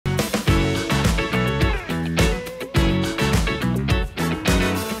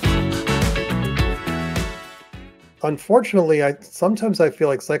unfortunately, sometimes I feel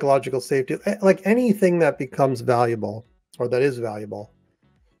like psychological safety, like anything that becomes valuable or that is valuable,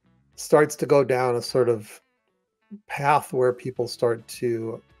 starts to go down a sort of path where people start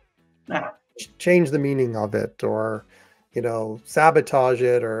to Yeah. change the meaning of it, or sabotage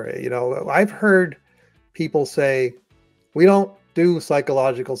it, or I've heard people say, we don't do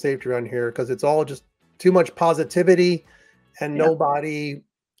psychological safety around here because it's all just too much positivity, and Yeah. nobody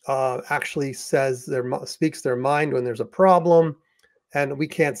actually speaks their mind when there's a problem, and we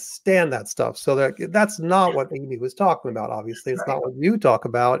can't stand that stuff. So that's not what Amy was talking about. Obviously, it's Right. not what you talk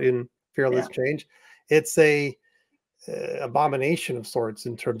about in Yeah. Fearless Change. It's a abomination of sorts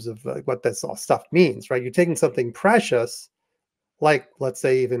in terms of what this all stuff means, right? You're taking something precious, like let's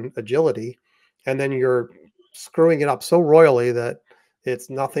say even agility, and then you're screwing it up so royally that it's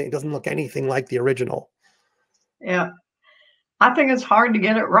nothing. It doesn't look anything like the original. Yeah. I think it's hard to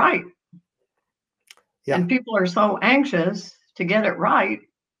get it right. Yeah. And people are so anxious to get it right.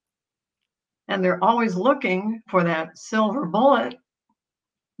 And they're always looking for that silver bullet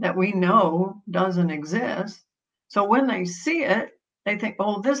that we know doesn't exist. So when they see it, they think,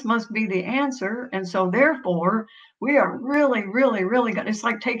 oh, this must be the answer. And so therefore, we are really, really, really good. It's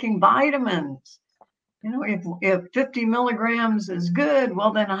like taking vitamins. If 50 milligrams is good,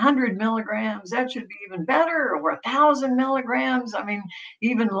 well, then 100 milligrams, that should be even better, or 1,000 milligrams. I mean,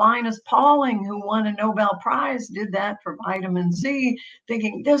 even Linus Pauling, who won a Nobel Prize, did that for vitamin C,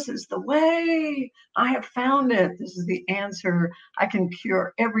 thinking, this is the way. I have found it. This is the answer. I can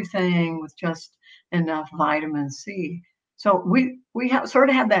cure everything with just enough vitamin C. So sort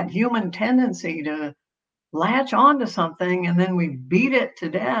of have that human tendency to latch onto something, and then we beat it to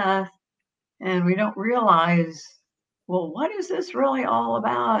death, and we don't realize, well, what is this really all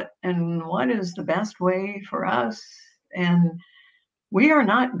about? And what is the best way for us? And we are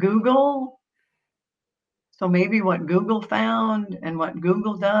not Google. So maybe what Google found and what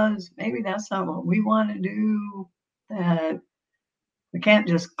Google does, maybe that's not what we want to do. That we can't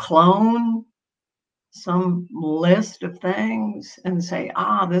just clone some list of things and say,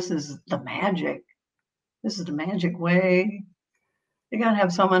 this is the magic. This is the magic way. You got to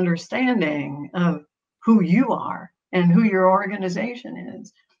have some understanding of who you are and who your organization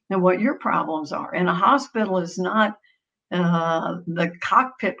is and what your problems are. And a hospital is not the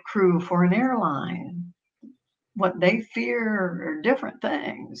cockpit crew for an airline. What they fear are different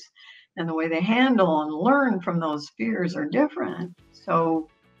things, and the way they handle and learn from those fears are different. So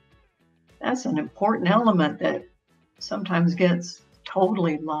that's an important element that sometimes gets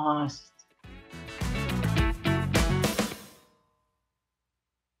totally lost.